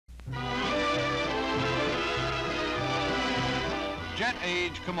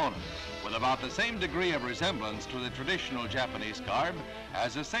jet-age kimonos with about the same degree of resemblance to the traditional Japanese garb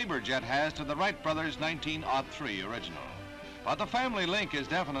as the Sabre jet has to the Wright brothers' 1903 original. But the family link is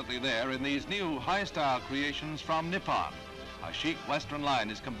definitely there in these new high-style creations from Nippon. A chic Western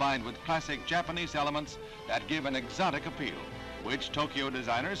line is combined with classic Japanese elements that give an exotic appeal, which Tokyo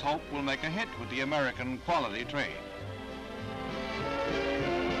designers hope will make a hit with the American quality trade.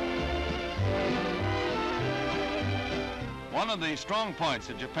 One of the strong points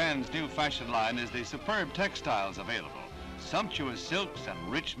of Japan's new fashion line is the superb textiles available. Sumptuous silks and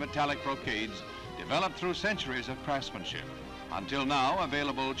rich metallic brocades developed through centuries of craftsmanship. Until now,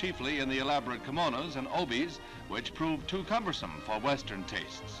 available chiefly in the elaborate kimonos and obis, which proved too cumbersome for Western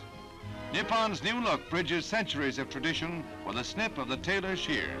tastes. Nippon's new look bridges centuries of tradition with a snip of the tailor's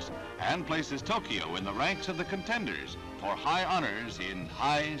shears and places Tokyo in the ranks of the contenders for high honors in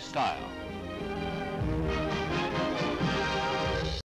high style.